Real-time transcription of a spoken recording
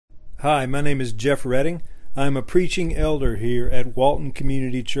Hi, my name is Jeff Redding. I'm a preaching elder here at Walton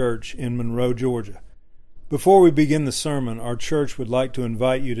Community Church in Monroe, Georgia. Before we begin the sermon, our church would like to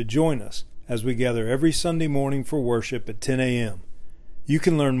invite you to join us as we gather every Sunday morning for worship at 10 a.m. You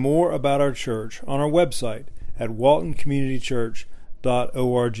can learn more about our church on our website at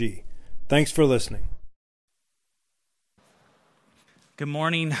waltoncommunitychurch.org. Thanks for listening. Good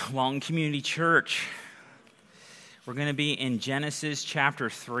morning, Walton Community Church. We're going to be in Genesis chapter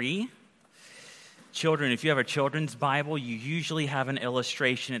 3. Children, if you have a children's Bible, you usually have an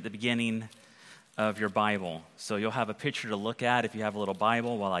illustration at the beginning of your Bible. So you'll have a picture to look at if you have a little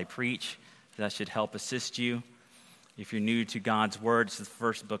Bible while I preach. That should help assist you. If you're new to God's Word, it's the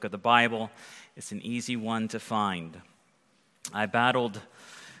first book of the Bible. It's an easy one to find. I battled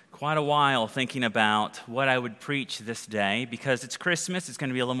quite a while thinking about what I would preach this day. Because it's Christmas, it's going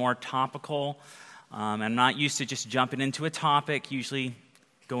to be a little more topical. I'm not used to just jumping into a topic, usually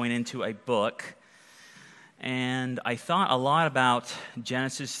going into a book. And I thought a lot about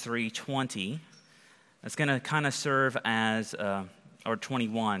Genesis 3:20. That's going to kind of serve as, or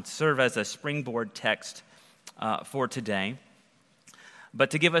 21, serve as a springboard text for today.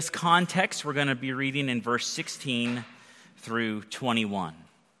 But to give us context, we're going to be reading in verse 16 through 21.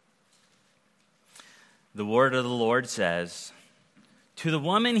 The word of the Lord says, "To the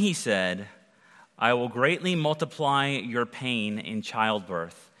woman he said, I will greatly multiply your pain in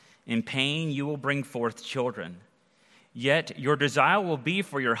childbirth. In pain you will bring forth children. Yet your desire will be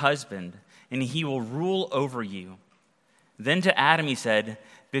for your husband, and he will rule over you." Then to Adam he said,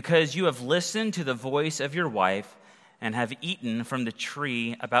 "Because you have listened to the voice of your wife and have eaten from the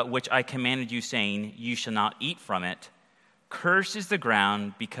tree about which I commanded you, saying, 'You shall not eat from it,' cursed is the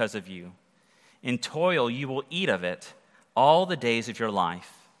ground because of you. In toil you will eat of it all the days of your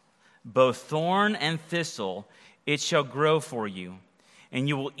life. Both thorn and thistle it shall grow for you, and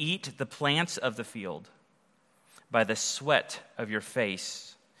you will eat the plants of the field. By the sweat of your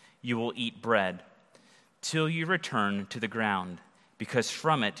face you will eat bread, till you return to the ground, because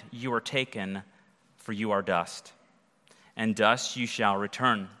from it you are taken, for you are dust, and dust you shall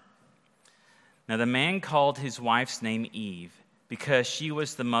return." Now the man called his wife's name Eve, because she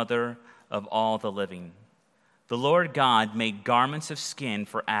was the mother of all the living. The Lord God made garments of skin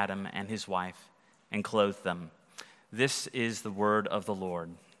for Adam and his wife and clothed them. This is the word of the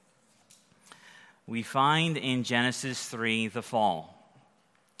Lord. We find in Genesis 3 the fall.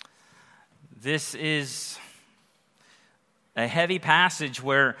 This is a heavy passage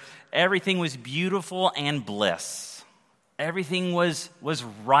where everything was beautiful and bliss. Everything was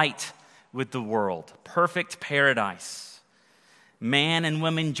right with the world. Perfect paradise. Man and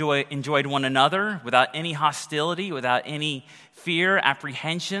woman enjoyed one another without any hostility, without any fear,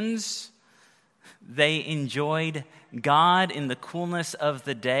 apprehensions. They enjoyed God in the coolness of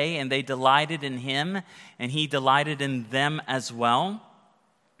the day, and they delighted in Him, and He delighted in them as well.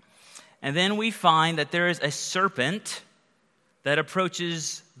 And then we find that there is a serpent that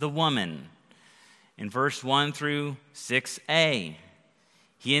approaches the woman. In verse 1 through 6a,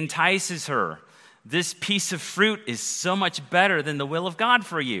 he entices her. "This piece of fruit is so much better than the will of God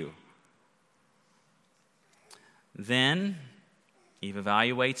for you." Then Eve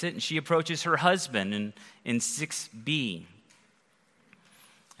evaluates it, and she approaches her husband in 6b.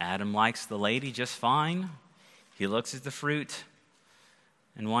 Adam likes the lady just fine. He looks at the fruit,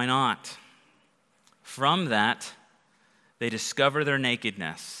 and why not? From that, they discover their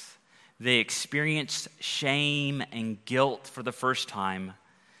nakedness. They experience shame and guilt for the first time,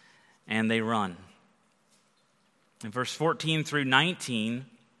 and they run. In verse 14 through 19,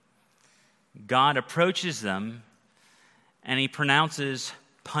 God approaches them and He pronounces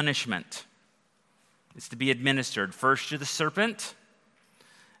punishment. It's to be administered first to the serpent,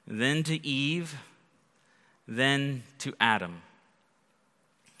 then to Eve, then to Adam.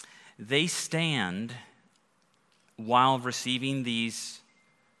 They stand while receiving these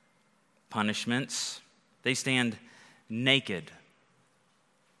punishments. They stand naked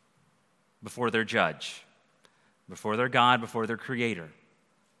before their judge, before their God, before their Creator.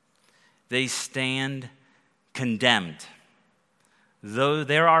 They stand condemned. Though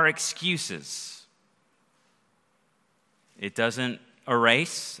there are excuses, it doesn't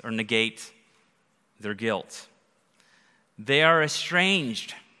erase or negate their guilt. They are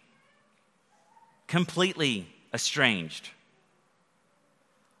estranged, completely estranged.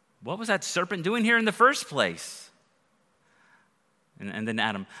 What was that serpent doing here in the first place? And then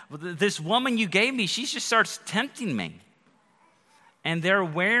Adam, "Well, this woman you gave me, she just starts tempting me." And they're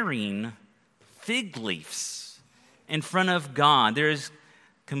wearing fig leaves in front of God. There is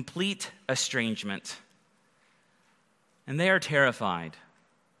complete estrangement. And they are terrified.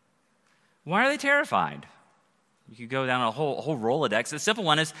 Why are they terrified? You could go down a whole Rolodex. The simple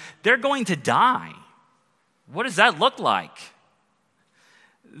one is they're going to die. What does that look like?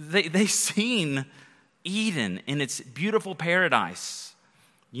 They've seen Eden in its beautiful paradise.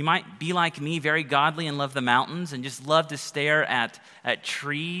 You might be like me, very godly and love the mountains and just love to stare at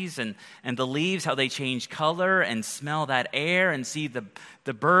trees and the leaves, how they change color, and smell that air and see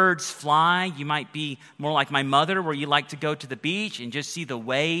the birds fly. You might be more like my mother, where you like to go to the beach and just see the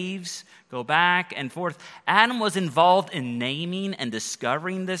waves go back and forth. Adam was involved in naming and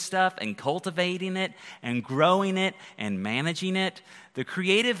discovering this stuff and cultivating it and growing it and managing it. The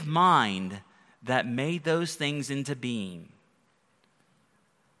creative mind that made those things into being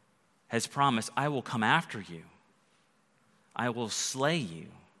has promised, I will come after you. I will slay you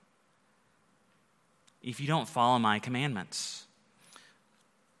if you don't follow my commandments.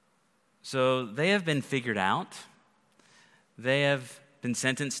 So they have been figured out. They have been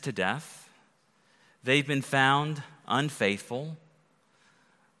sentenced to death. They've been found unfaithful.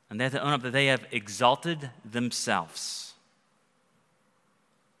 And they have to own up that they have exalted themselves.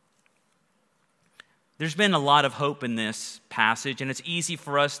 There's been a lot of hope in this passage, and it's easy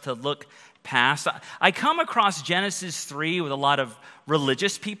for us to look past. I come across Genesis 3 with a lot of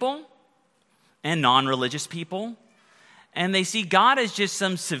religious people and non-religious people, and they see God as just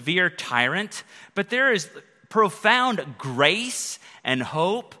some severe tyrant, but there is profound grace and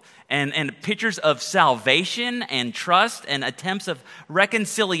hope and pictures of salvation and trust and attempts of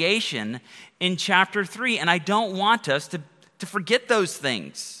reconciliation in chapter 3, and I don't want us to forget those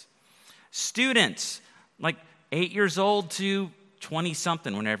things. Students, like 8 years old to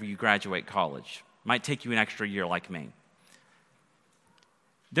 20-something whenever you graduate college. Might take you an extra year like me.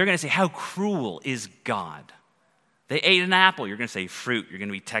 They're going to say, how cruel is God? They ate an apple. You're going to say fruit. You're going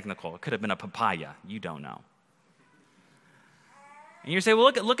to be technical. It could have been a papaya. You don't know. And you say,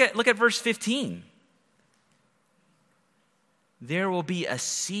 well, look at verse 15. There will be a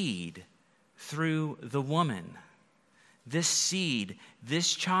seed through the woman. This seed,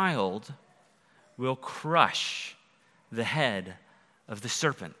 this child, will crush the head of the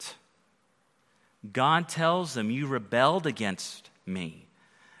serpent. God tells them, you rebelled against me,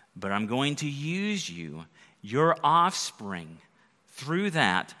 but I'm going to use you, your offspring. Through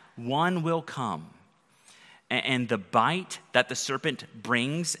that, one will come. And the bite that the serpent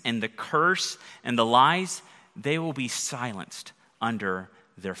brings and the curse and the lies, they will be silenced under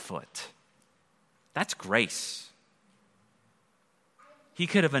their foot. That's grace. He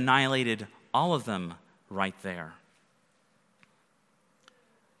could have annihilated all of them right there.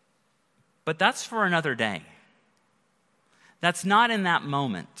 But that's for another day. That's not in that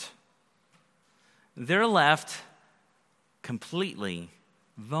moment. They're left completely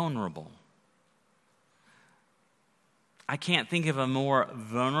vulnerable. I can't think of a more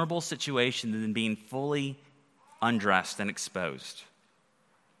vulnerable situation than being fully undressed and exposed.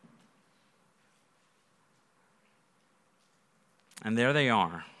 And there they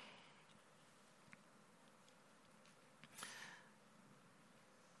are.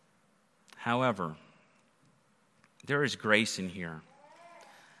 However, there is grace in here.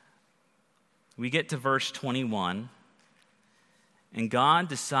 We get to verse 21, and God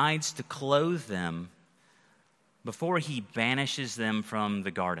decides to clothe them before he banishes them from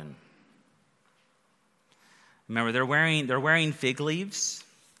the garden. Remember, they're wearing fig leaves.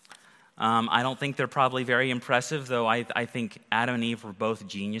 I don't think they're probably very impressive, though I think Adam and Eve were both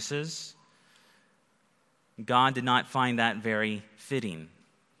geniuses. God did not find that very fitting.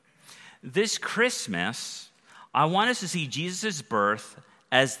 This Christmas, I want us to see Jesus' birth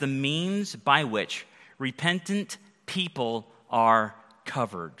as the means by which repentant people are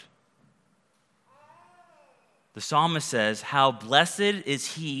covered. The psalmist says, how blessed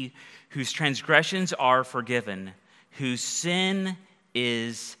is he whose transgressions are forgiven, whose sin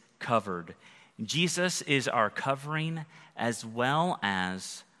is covered. Jesus is our covering as well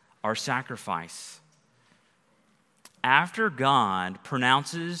as our sacrifice. After God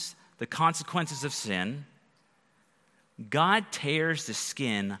pronounces the consequences of sin, God tears the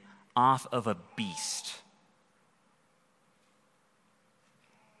skin off of a beast.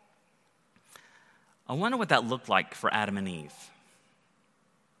 I wonder what that looked like for Adam and Eve.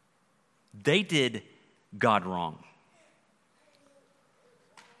 They did God wrong.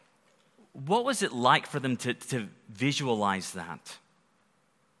 What was it like for them to visualize that?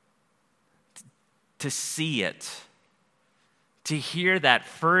 To see it? To hear that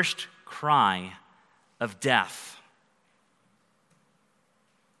first cry of death?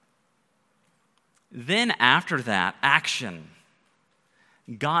 Then after that action,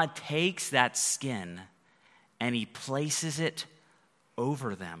 God takes that skin and he places it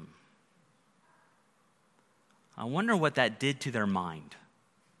over them. I wonder what that did to their mind.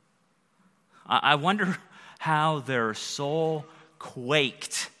 I wonder how their soul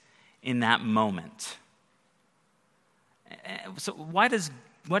quaked in that moment. So why does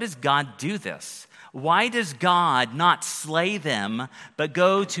God do this? Why does God not slay them, but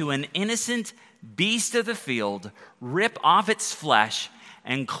go to an innocent beast of the field, rip off its flesh,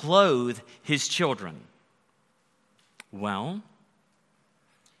 and clothe his children? Well,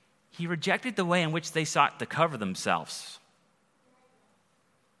 he rejected the way in which they sought to cover themselves.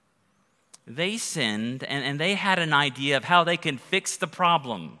 They sinned, and they had an idea of how they can fix the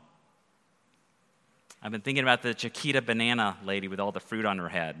problem. I've been thinking about the Chiquita banana lady with all the fruit on her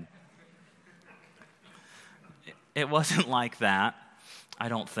head. It wasn't like that, I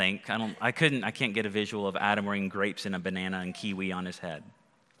don't think. I can't get a visual of Adam wearing grapes and a banana and kiwi on his head.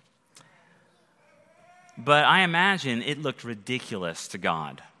 But I imagine it looked ridiculous to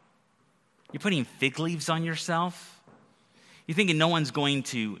God. You're putting fig leaves on yourself? You thinking no one's going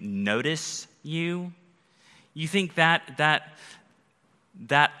to notice you? You think that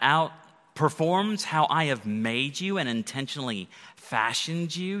outperforms how I have made you and intentionally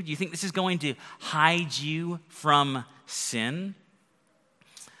fashioned you? Do you think this is going to hide you from sin?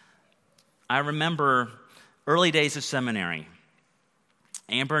 I remember early days of seminary.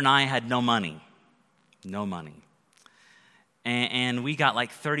 Amber and I had no money. And we got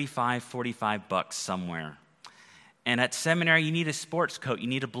like $35, $45 somewhere. And at seminary, you need a sports coat. You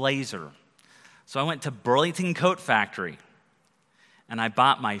need a blazer. So I went to Burlington Coat Factory, and I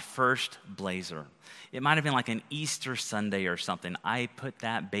bought my first blazer. It might have been like an Easter Sunday or something. I put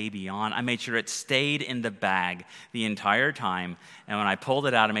that baby on. I made sure it stayed in the bag the entire time. And when I pulled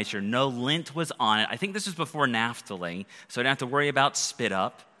it out, I made sure no lint was on it. I think this was before naphthalene, so I didn't have to worry about spit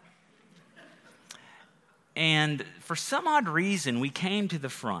up. And for some odd reason, we came to the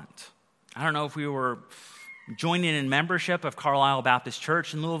front. I don't know if we were joining in membership of Carlisle Baptist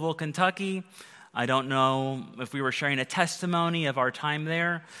Church in Louisville, Kentucky. I don't know if we were sharing a testimony of our time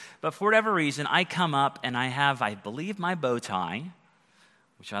there. But for whatever reason, I come up and I have, I believe, my bow tie,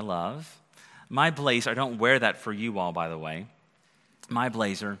 which I love. My blazer, I don't wear that for you all, by the way. My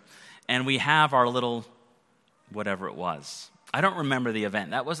blazer. And we have our little, whatever it was. I don't remember the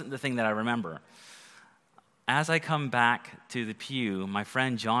event. That wasn't the thing that I remember. As I come back to the pew, my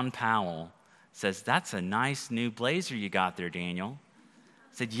friend John Powell says, "That's a nice new blazer you got there, Daniel."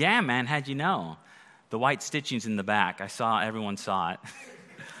 I said, "Yeah, man, how'd you know?" The white stitching's in the back. Everyone saw it.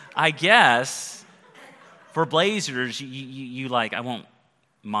 I guess for blazers, you like, I won't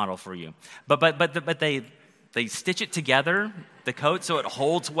model for you. But they stitch it together, the coat, so it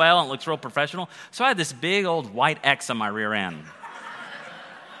holds well and it looks real professional. So I had this big old white X on my rear end.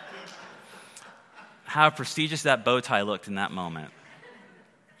 How prestigious that bow tie looked in that moment.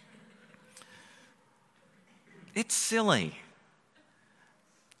 It's silly.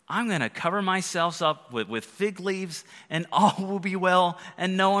 I'm going to cover myself up with fig leaves and all will be well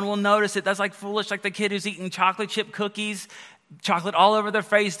and no one will notice it. That's like foolish, like the kid who's eating chocolate chip cookies, chocolate all over their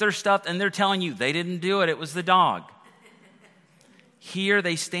face, they're stuffed, and they're telling you they didn't do it, it was the dog. Here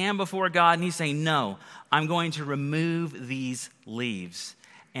they stand before God and he's saying, no, I'm going to remove these leaves.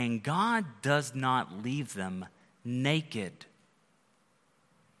 And God does not leave them naked.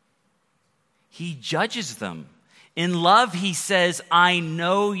 He judges them. In love, he says, I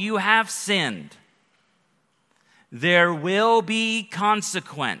know you have sinned. There will be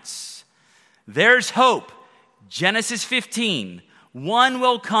consequence. There's hope. Genesis 15. One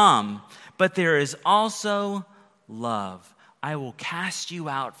will come, but there is also love. I will cast you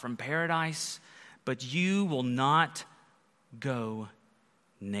out from paradise, but you will not go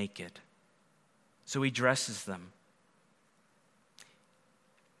naked. So he dresses them.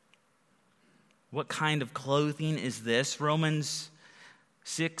 What kind of clothing is this? Romans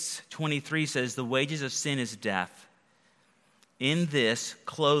 6:23 says, the wages of sin is death. In this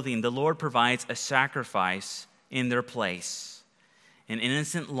clothing, the Lord provides a sacrifice in their place. An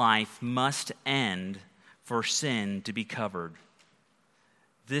innocent life must end for sin to be covered.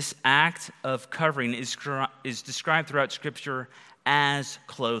 This act of covering is described throughout Scripture as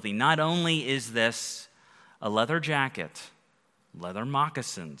clothing. Not only is this a leather jacket, leather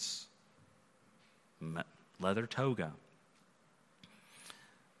moccasins, leather toga.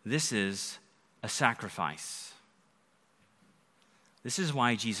 This is a sacrifice. This is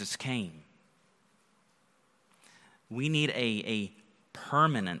why Jesus came. We need a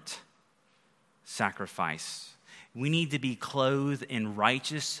permanent sacrifice. We need to be clothed in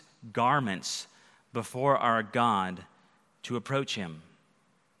righteous garments before our God to approach him.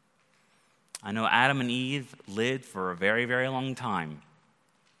 I know Adam and Eve lived for a very, very long time.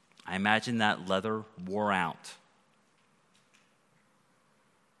 I imagine that leather wore out.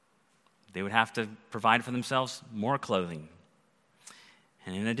 they would have to provide for themselves more clothing.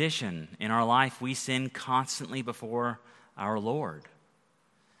 And in addition, in our life, we sin constantly before our Lord.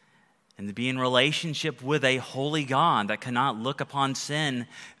 And to be in relationship with a holy God that cannot look upon sin,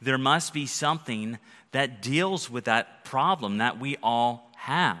 there must be something that deals with that problem that we all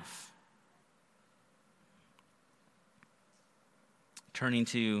have. Turning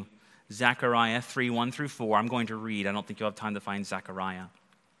to Zechariah 3:1-4, I'm going to read. I don't think you'll have time to find Zechariah.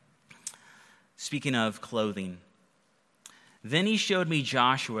 Speaking of clothing, then he showed me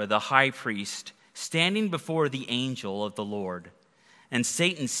Joshua the high priest standing before the angel of the Lord, and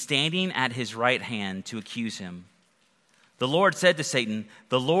Satan standing at his right hand to accuse him. The Lord said to Satan,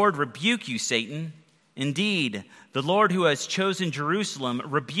 "The Lord rebuke you, Satan. Indeed, the Lord who has chosen Jerusalem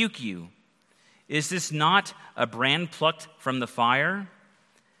rebuke you. Is this not a brand plucked from the fire?"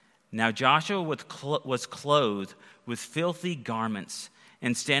 Now Joshua was clothed with filthy garments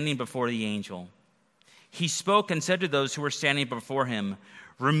and standing before the angel. He spoke and said to those who were standing before him,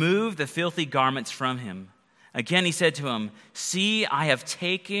 "Remove the filthy garments from him." Again he said to him, "See, I have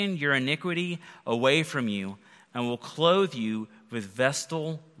taken your iniquity away from you and will clothe you with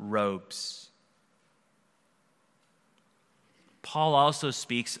vestal robes." Paul also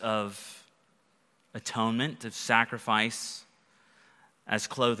speaks of atonement, of sacrifice as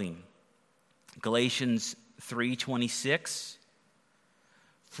clothing. Galatians 3:26,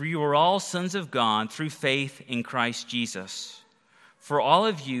 "For you are all sons of God through faith in Christ Jesus. For all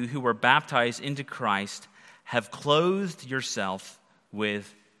of you who were baptized into Christ have clothed yourself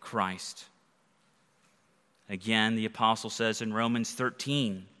with Christ." Again, the apostle says in Romans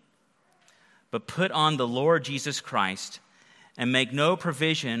 13, "But put on the Lord Jesus Christ and make no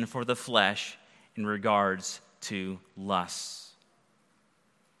provision for the flesh in regards to lusts."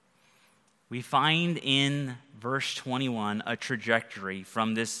 We find in verse 21 a trajectory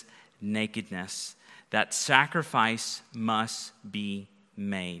from this nakedness that sacrifice must be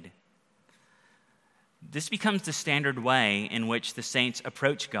made. This becomes the standard way in which the saints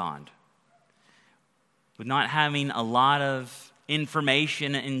approach God. With not having a lot of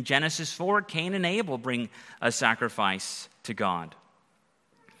information in Genesis 4, Cain and Abel bring a sacrifice to God.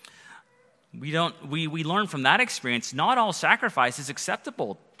 We learn from that experience, not all sacrifice is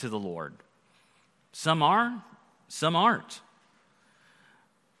acceptable to the Lord. Some are, some aren't.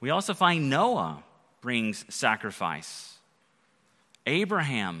 We also find Noah brings sacrifice.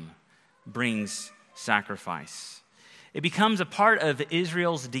 Abraham brings sacrifice. It becomes a part of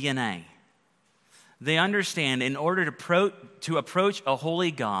Israel's DNA. They understand in order to approach a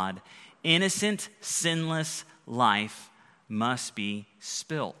holy God, innocent, sinless life must be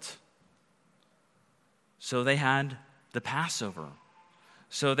spilt. So they had the Passover.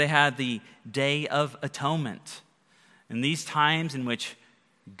 So they had the Day of Atonement. And these times in which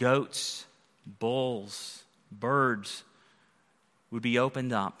goats, bulls, birds would be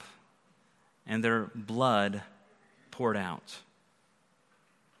opened up and their blood poured out.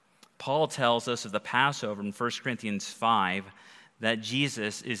 Paul tells us of the Passover in 1 Corinthians 5 that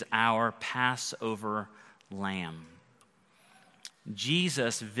Jesus is our Passover lamb.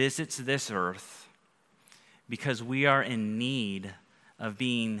 Jesus visits this earth because we are in need of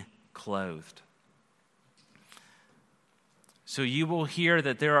being clothed. So you will hear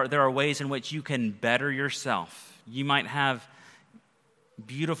that there are ways in which you can better yourself. You might have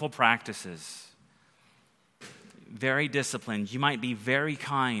beautiful practices, very disciplined. You might be very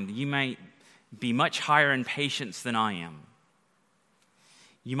kind. You might be much higher in patience than I am.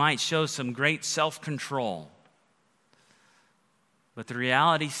 You might show some great self-control. But the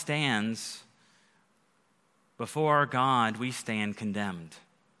reality stands, before God, we stand condemned.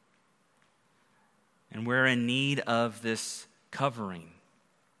 And we're in need of this covering.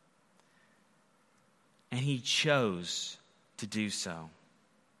 And he chose to do so.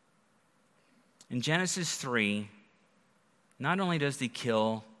 In Genesis 3, not only does he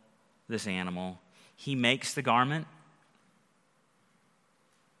kill this animal, he makes the garment.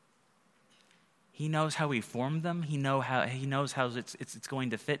 He knows how he formed them. He knows how it's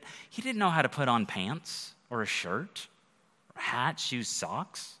going to fit. He didn't know how to put on pants or a shirt, or a hat, shoes,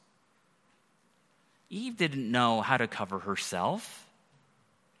 socks. Eve didn't know how to cover herself.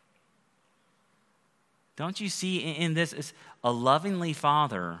 Don't you see in this is a lovingly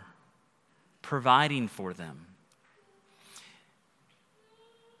Father providing for them?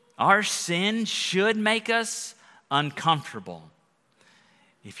 Our sin should make us uncomfortable.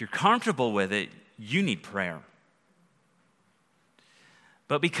 If you're comfortable with it, you need prayer.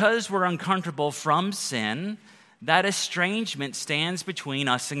 But because we're uncomfortable from sin, that estrangement stands between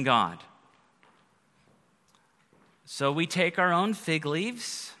us and God. So we take our own fig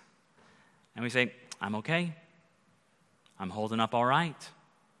leaves And we say, I'm okay. I'm holding up all right.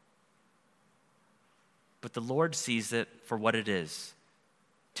 But the Lord sees it for what it is: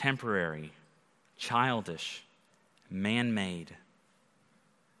 temporary, childish, man-made,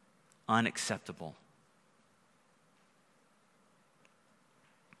 unacceptable.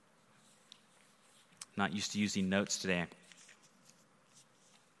 Not used to using notes today.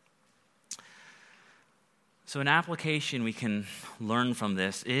 So an application we can learn from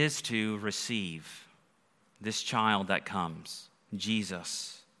this is to receive this child that comes,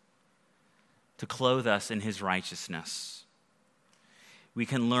 Jesus, to clothe us in his righteousness. We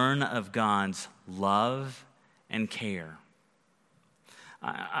can learn of God's love and care.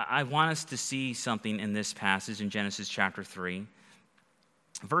 I want us to see something in this passage in Genesis chapter 3.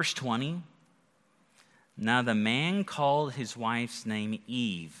 Verse 20, now the man called his wife's name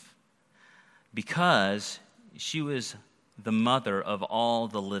Eve because she was the mother of all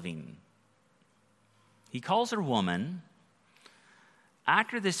the living. He calls her woman.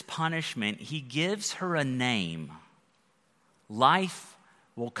 After this punishment, he gives her a name. Life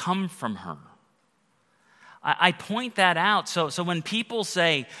will come from her. I point that out. So when people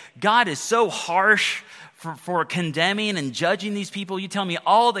say, God is so harsh for condemning and judging these people, you tell me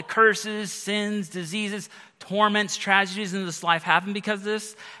all the curses, sins, diseases, torments, tragedies in this life happen because of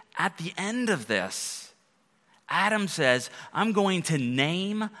this. At the end of this, Adam says, I'm going to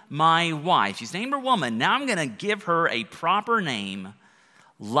name my wife. She's named her woman. Now I'm going to give her a proper name.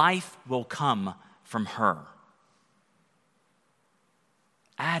 Life will come from her.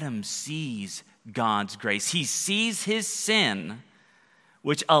 Adam sees God's grace. He sees his sin,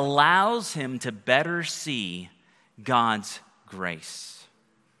 which allows him to better see God's grace.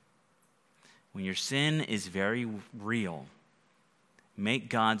 When your sin is very real, make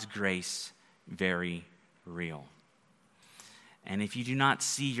God's grace very real. And if you do not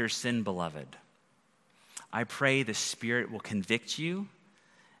see your sin, beloved, I pray the Spirit will convict you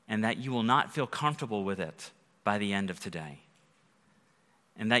and that you will not feel comfortable with it by the end of today.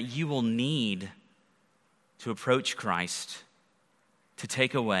 And that you will need to approach Christ to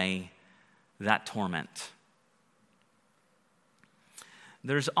take away that torment.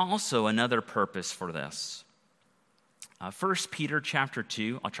 There's also another purpose for this. 1 Peter chapter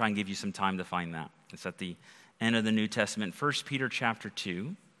 2, I'll try and give you some time to find that. It's at the end of the New Testament. 1 Peter chapter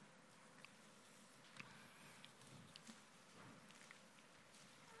 2.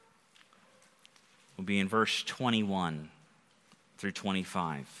 Will be in verse 21 through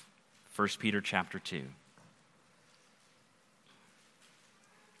 25. 1 Peter chapter 2.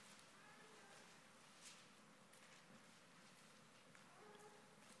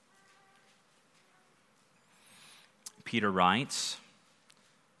 Peter writes,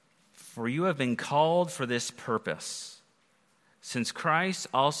 for you have been called for this purpose, since Christ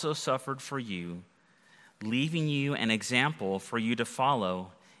also suffered for you, leaving you an example for you to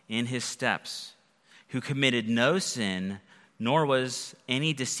follow in his steps, who committed no sin, nor was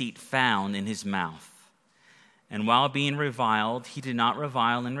any deceit found in his mouth. And while being reviled, he did not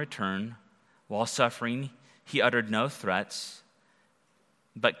revile in return. While suffering, he uttered no threats,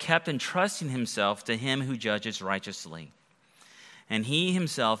 but kept entrusting himself to him who judges righteously. And he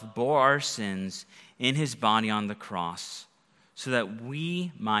himself bore our sins in his body on the cross, so that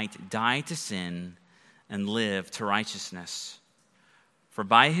we might die to sin and live to righteousness. For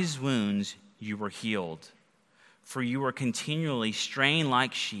by his wounds you were healed. For you were continually straying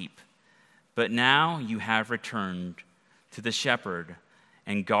like sheep, but now you have returned to the shepherd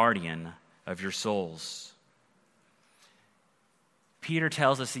and guardian of your souls. Peter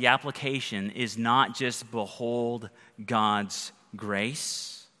tells us the application is not just behold God's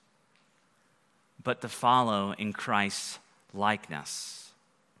grace, but to follow in Christ's likeness.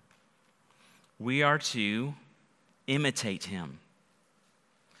 We are to imitate him.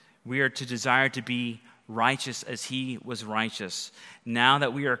 We are to desire to be righteous as he was righteous. Now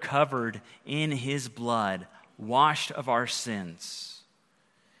that we are covered in his blood, washed of our sins,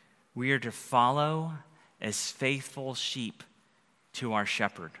 we are to follow as faithful sheep to our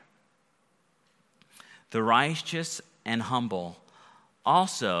shepherd. The righteous and humble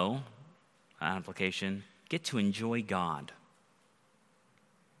also, application, get to enjoy God.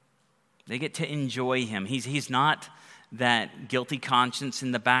 They get to enjoy him. He's not that guilty conscience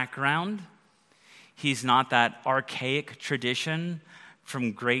in the background. He's not that archaic tradition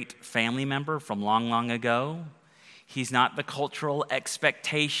from great family member from long, long ago. He's not the cultural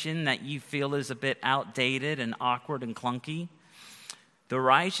expectation that you feel is a bit outdated and awkward and clunky. The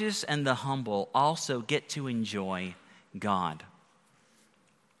righteous and the humble also get to enjoy God.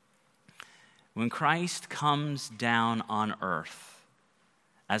 When Christ comes down on earth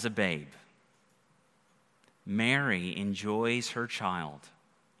as a babe, Mary enjoys her child.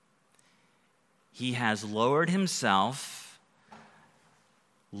 He has lowered himself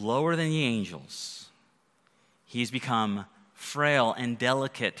lower than the angels. He's become frail and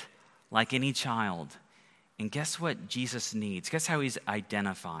delicate like any child. And guess what Jesus needs? Guess how he's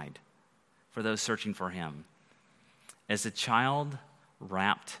identified for those searching for him? As a child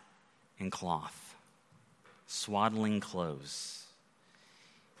wrapped in cloth, swaddling clothes.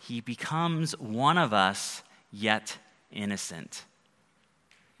 He becomes one of us, yet innocent.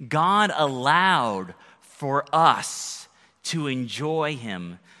 God allowed for us to enjoy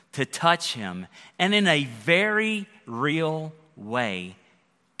him, to touch him, and in a very real way,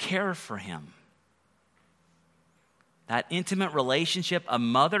 care for him. That intimate relationship a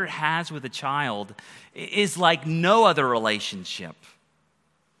mother has with a child is like no other relationship.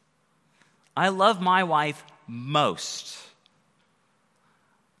 I love my wife most,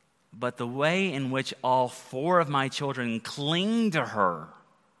 but the way in which all 4 of my children cling to her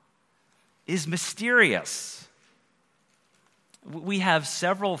is mysterious. We have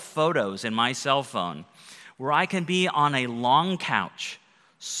several photos in my cell phone where I can be on a long couch,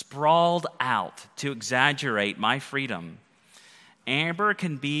 sprawled out to exaggerate my freedom. Amber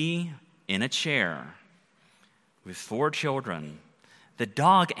can be in a chair with 4 children, the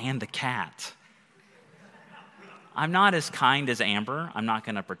dog and the cat. I'm not as kind as Amber, I'm not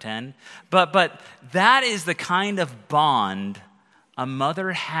going to pretend, but that is the kind of bond a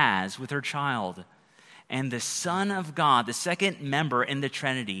mother has with her child. And the Son of God, the second member in the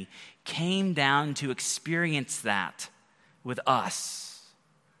Trinity, came down to experience that with us.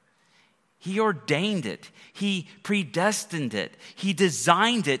 He ordained it. He predestined it. He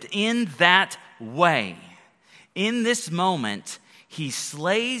designed it in that way. In this moment, he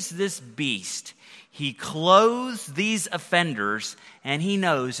slays this beast. He clothes these offenders, and he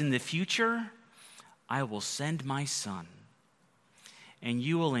knows in the future, I will send my Son. And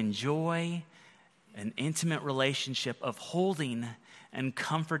you will enjoy an intimate relationship of holding and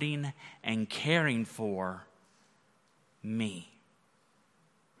comforting and caring for me.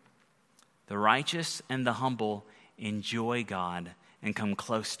 The righteous and the humble enjoy God and come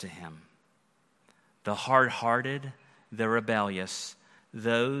close to him. The hard-hearted, the rebellious,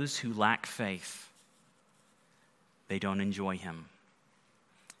 those who lack faith, they don't enjoy him.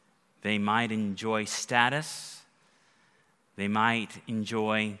 They might enjoy status. They might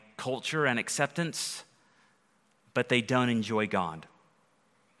enjoy culture and acceptance, but they don't enjoy God.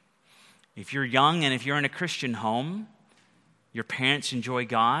 If you're young and if you're in a Christian home, your parents enjoy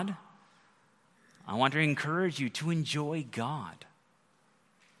God, I want to encourage you to enjoy God.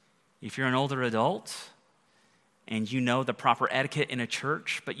 If you're an older adult and you know the proper etiquette in a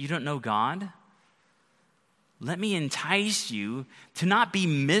church, but you don't know God, let me entice you to not be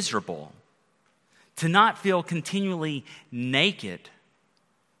miserable, to not feel continually naked,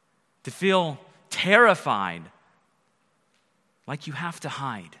 to feel terrified, like you have to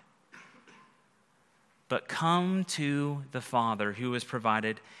hide. But come to the Father who has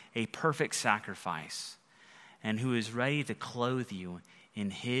provided a perfect sacrifice and who is ready to clothe you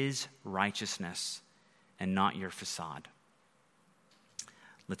in his righteousness and not your facade.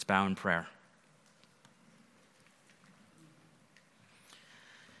 Let's bow in prayer.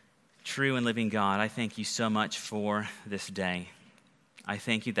 True and living God, I thank you so much for this day. I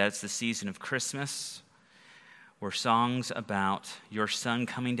thank you that it's the season of Christmas, where songs about your Son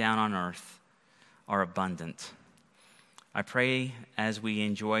coming down on earth are abundant. I pray as we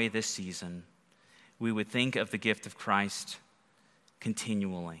enjoy this season, we would think of the gift of Christ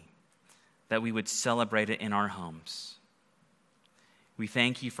continually, that we would celebrate it in our homes. We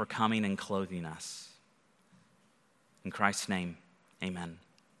thank you for coming and clothing us. In Christ's name, amen.